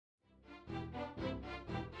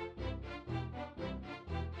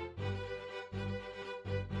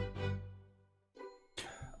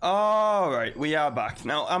Alright, we are back.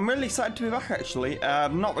 Now, I'm really excited to be back, actually.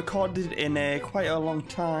 I've not recorded in quite a long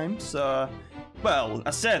time, so... Well, I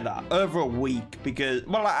said that, over a week, because...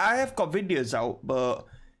 Well, I have got videos out, but...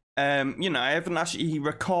 you know, I haven't actually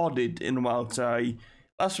recorded in a while, so...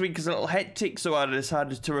 Last week was a little hectic, so I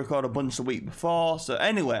decided to record a bunch the week before. So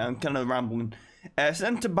anyway, I'm kind of rambling.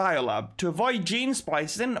 Sent to Biolab. To avoid gene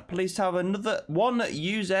splicing, please have another one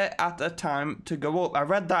user at a time to go up. I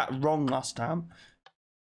read that wrong last time.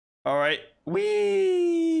 Alright.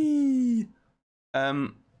 Whee!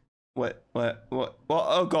 What?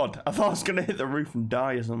 Oh god, I thought I was gonna hit the roof and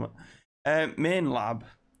die or something. Main lab.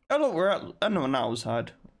 Oh look, we're at... Oh no, now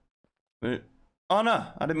outside. Wait. Oh no,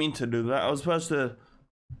 I didn't mean to do that. I was supposed to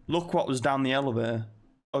look what was down the elevator.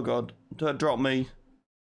 Oh god, don't drop me.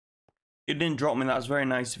 You didn't drop me, that's very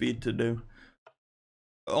nice of you to do.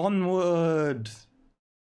 Onward.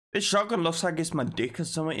 This shotgun looks like it's my dick or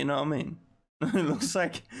something, you know what I mean? It looks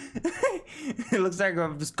like it looks like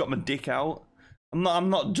I've just got my dick out. I'm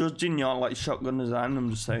not judging your like shotgun design,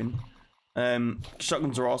 I'm just saying.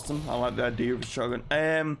 Shotguns are awesome. I like the idea of a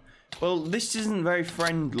shotgun. Well, this isn't very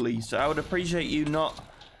friendly, so I would appreciate you not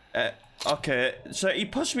okay, so he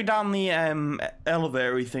pushed me down the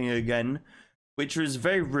elevator thing again, which was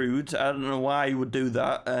very rude. I don't know why he would do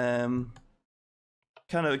that.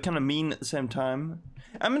 Kind of mean at the same time.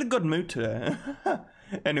 I'm in a good mood today.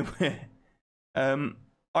 Anyway,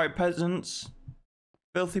 alright, peasants,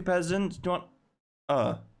 filthy peasants. Do you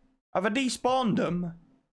want? Have I despawned them?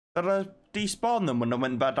 Did I despawn them when I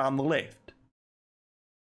went back down the lift?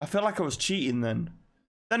 I feel like I was cheating then.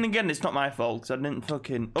 Then again, it's not my fault, 'cause I didn't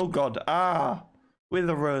fucking... Oh god, with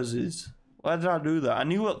the roses. Why did I do that? I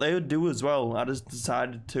knew what they would do as well. I just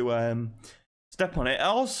decided to step on it.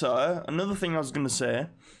 Also, another thing I was going to say,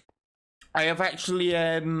 I have actually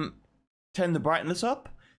turned the brightness up.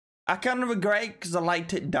 I kind of regret it because I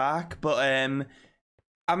liked it dark, but I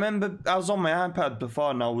remember I was on my iPad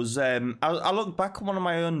before and I was I looked back on one of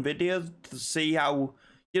my own videos to see how,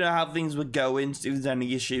 you know, how things were going, see if there's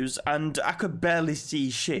any issues, and I could barely see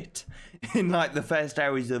shit in like the first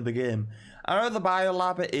areas of the game. I know the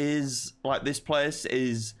Biolab is, like, this place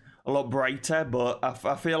is a lot brighter, but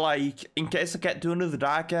I feel like in case I get to another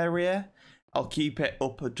dark area, I'll keep it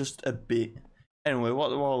up just a bit. Anyway,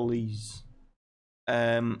 what are all these?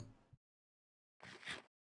 Can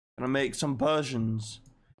I make some Persians?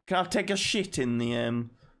 Can I take a shit in the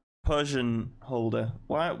Persian holder?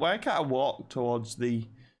 Why can't I walk towards the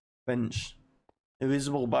bench?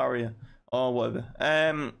 Invisible barrier or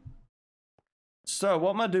whatever. So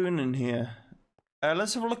what am I doing in here?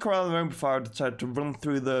 Let's have a look around the room before I decide to run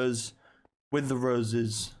through those with the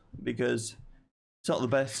roses, because it's not the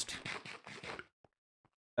best.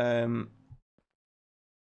 Oh,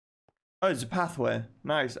 it's a pathway.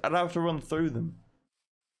 Nice. I'd have to run through them.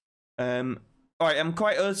 Alright, I'm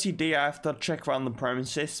quite OCD. I have to check around the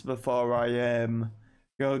premises before I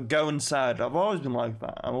go inside. I've always been like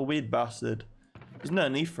that. I'm a weird bastard. There's no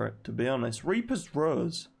need for it, to be honest. Reaper's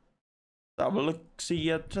Rose. Have a look-see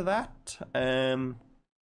to that.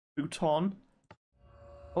 Bouton.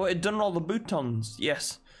 Oh, it done all the boutons.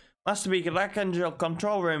 Yes. Master Beacon, that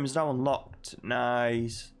control room is now unlocked.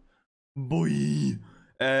 Nice. Boy.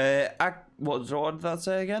 What did that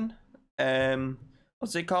say again?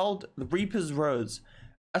 What's it called? The Reaper's Rose.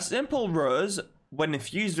 A simple rose, when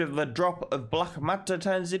infused with a drop of black matter,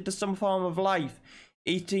 turns into some form of life,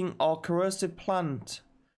 eating or corrosive plant.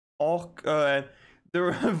 Or, the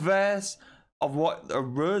reverse of what a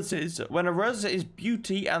rose is. When a rose is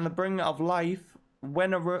beauty and the bringer of life,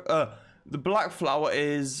 when the black flower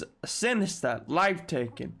is sinister,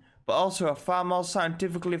 life-taking, but also a far more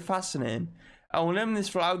scientifically fascinating. I will name this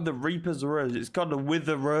flower the Reaper's Rose. It's called a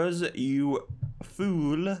wither rose, you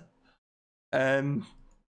fool. Don't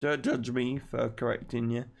judge me for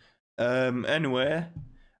correcting you. Anyway,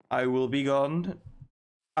 I will be gone.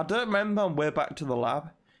 I don't remember I'm way back to the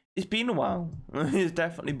lab. It's been a while. It's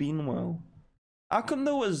definitely been a while. How come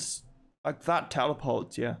there was like that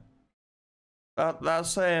teleports you?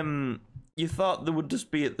 That's you thought there would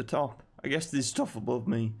just be at the top. I guess there's stuff above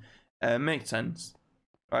me. Makes sense.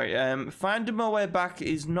 Right, finding my way back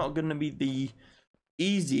is not gonna be the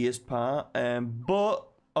easiest part. But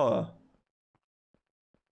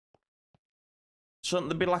shouldn't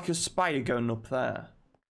there be like a spire going up there?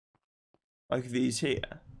 Like these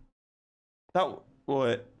here? That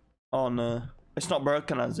what? Oh no, it's not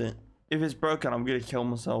broken, has it? If it's broken, I'm gonna kill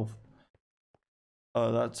myself.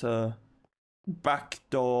 Oh, that's a back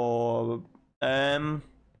door. Right,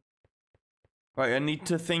 I need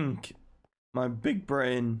to think. My big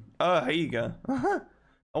brain. Oh, here you go. That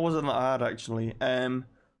wasn't that hard actually.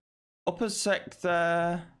 Upper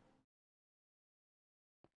sector.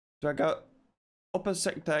 Do I go upper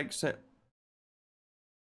sector exit?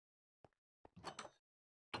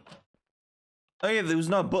 Oh yeah, there was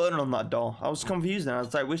no button on that door. I was confused and I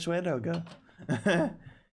was like, which way do I go?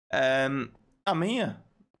 I'm here.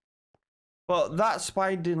 But that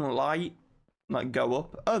spider didn't like go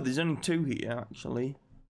up. Oh, there's only 2 here actually.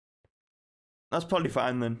 That's probably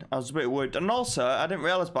fine then. I was a bit worried. And also, I didn't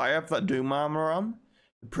realise, but I have that Doom armor on.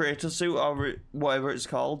 The Praetor suit, or whatever it's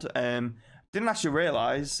called. Didn't actually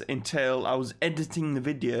realise until I was editing the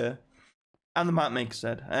video. And the map maker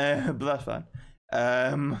said. But that's fine.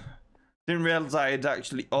 Didn't realise I had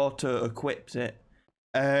actually auto-equipped it.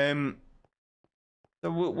 So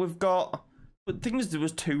we've got... But the thing is, there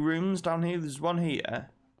was 2 rooms down here. There's one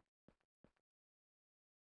here.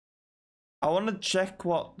 I want to check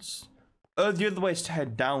what's... Oh, the other way is to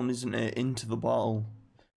head down, isn't it? Into the battle.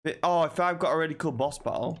 But, oh, if I've got a really cool boss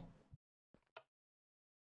battle.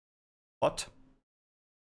 What?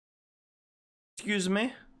 Excuse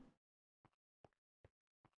me?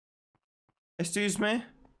 Excuse me?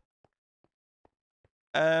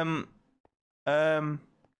 Shouldn't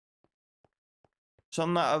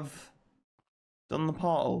that have done the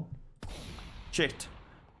portal? Shit.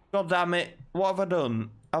 God damn it. What have I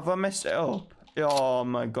done? Have I messed it up? Oh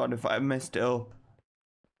my god, if I messed it up.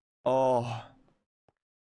 Oh.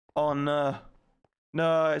 Oh no.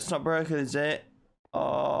 No, it's not broken, is it?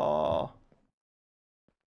 Oh.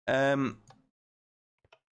 Come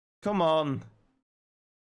on.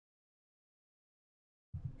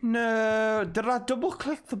 No, did I double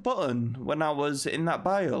click the button when I was in that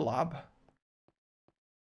bio lab?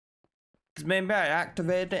 Because maybe I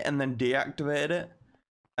activated it and then deactivated it.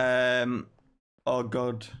 Oh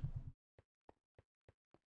god.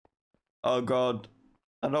 Oh god.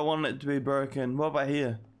 I don't want it to be broken. What about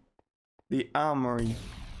here? The armory.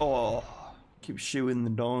 Oh, keep shooting the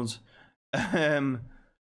doors. Oh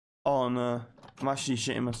no. I'm actually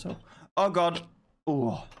shitting myself. Oh god.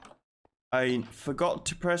 Oh. I forgot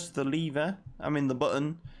to press the lever. I mean the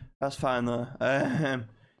button. That's fine though.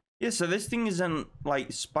 Yeah, so this thing isn't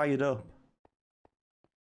like spied up.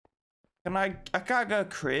 Can I can't go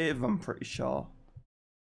creative, I'm pretty sure.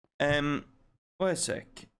 Wait a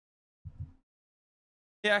sec.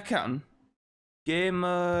 Yeah, I can. Game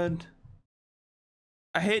mode.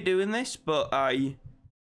 I hate doing this, but I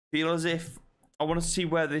feel as if I want to see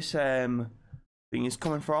where this thing is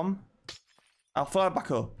coming from. I'll fly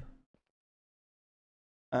back up.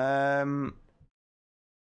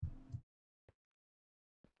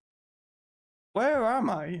 Where am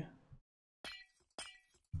I?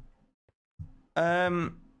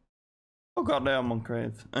 Oh god, I'm on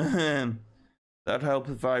crave. That'd help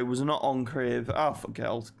if I was not on crave. Oh fuck it,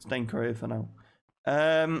 I'll stay in crave for now.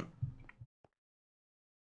 I'm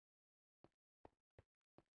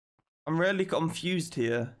really confused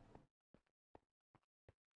here.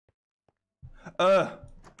 That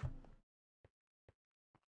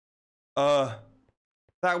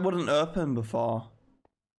wouldn't open before.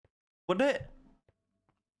 Would it?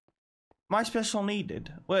 My special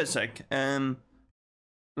needed. Wait a sec. Let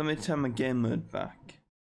me turn my game mode back.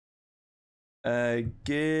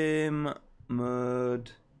 Game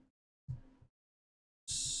mode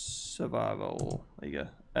survival. There you go.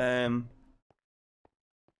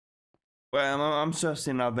 Wait, I'm supposed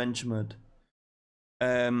in adventure mode.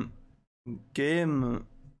 Game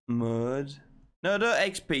mode. No, don't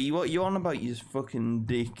XP. What you on about, you fucking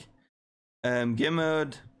dick? Game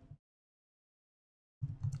mode.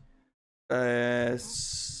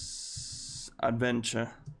 Adventure.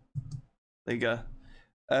 There you go.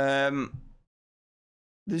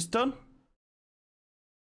 This done?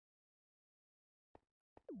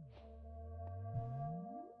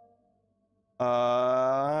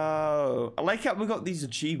 I like how we got these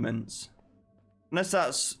achievements. Unless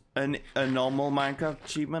that's a normal Minecraft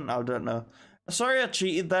achievement, I don't know. Sorry I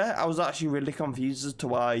cheated there. I was actually really confused as to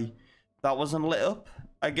why that wasn't lit up.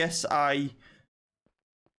 I guess I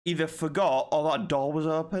either forgot or that door was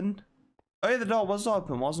open. Oh yeah, the door was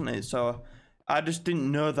open, wasn't it? So I just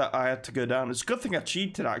didn't know that I had to go down. It's a good thing I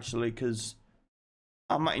cheated actually, because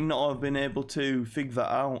I might not have been able to figure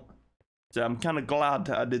that out. So I'm kind of glad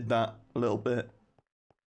I did that a little bit.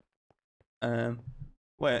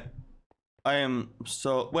 Wait. I am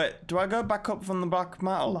so... Wait, do I go back up from the black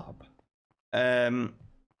matter lab? Do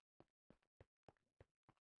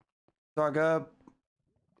I go...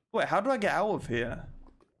 Wait, how do I get out of here?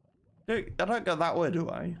 I don't go that way, do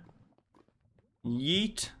I?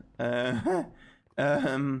 Yeet.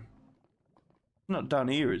 Not down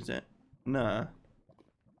here, is it? No.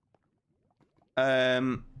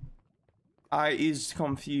 I is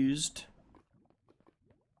confused.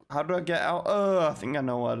 How do I get out? Oh, I think I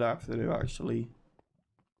know what I have to do actually.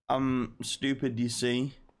 I'm stupid, you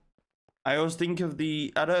see. I always think of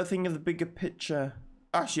the... I don't think of the bigger picture.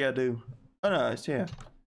 Actually, I do. Oh no, it's here.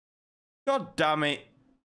 God damn it.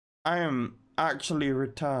 I am actually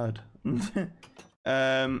retarded.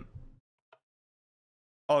 Oh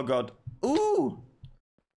god. Ooh!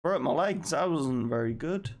 Broke my legs. That wasn't very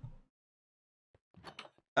good.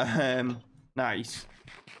 Nice.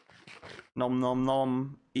 Nom nom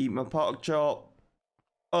nom. Eat my pork chop.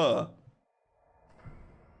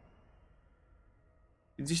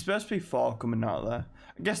 Is there supposed to be 4 coming out there?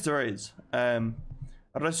 I guess there is. I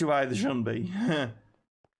don't see why there shouldn't be.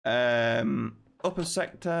 Upper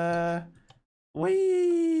sector.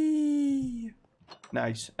 Whee!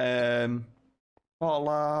 Nice. Portal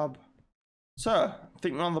lab. So, I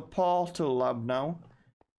think we're on the portal lab now.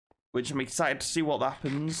 Which I'm excited to see what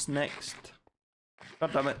happens next.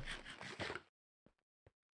 God damn it.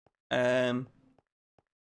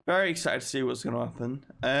 Very excited to see what's going to happen.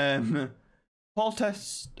 Portal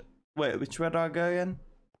test. Wait, which way do I go again?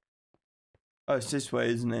 Oh, it's this way,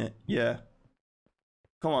 isn't it? Yeah.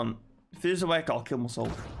 Come on. If there's a way, I'll kill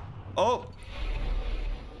myself. Oh!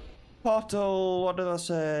 Portal, what did I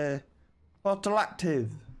say? Portal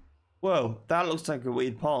active. Whoa, that looks like a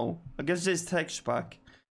weird portal. I guess it's texture pack.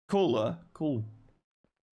 Cooler. Cool.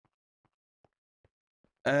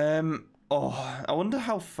 Oh, I wonder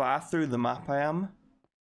how far through the map I am.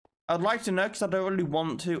 I'd like to know because I don't really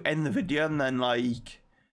want to end the video and then like,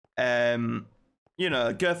 you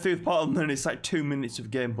know, go through the portal and then it's like 2 minutes of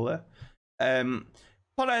gameplay.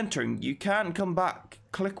 Upon entering, you can't come back.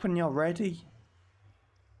 Click when you're ready.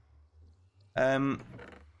 I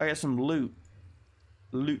get some loot.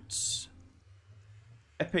 Loots.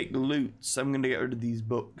 Epic loots. I'm gonna get rid of these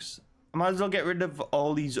books. I might as well get rid of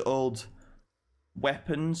all these old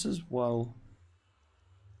weapons as well.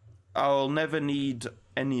 I'll never need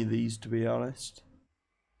any of these, to be honest.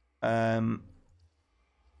 But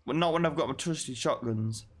not when I've got my trusty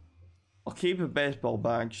shotguns. I'll keep a baseball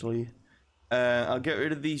bat actually. I'll get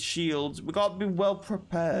rid of these shields. We gotta be well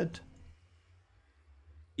prepared.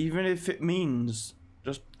 Even if it means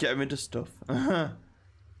just getting rid of stuff.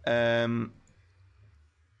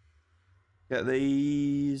 Get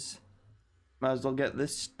these. Might as well get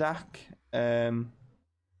this stack. I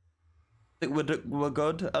think we're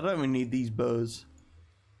good. I don't really need these bows.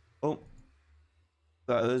 Oh,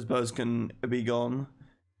 those bows can be gone.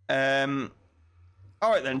 Alright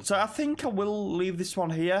then, so I think I will leave this one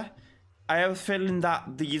here. I have a feeling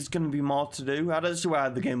that there's going to be more to do. I don't see why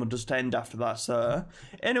the game will just end after that, so...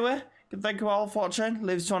 Anyway, thank you all for watching.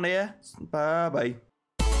 Leave this one here. Bye bye.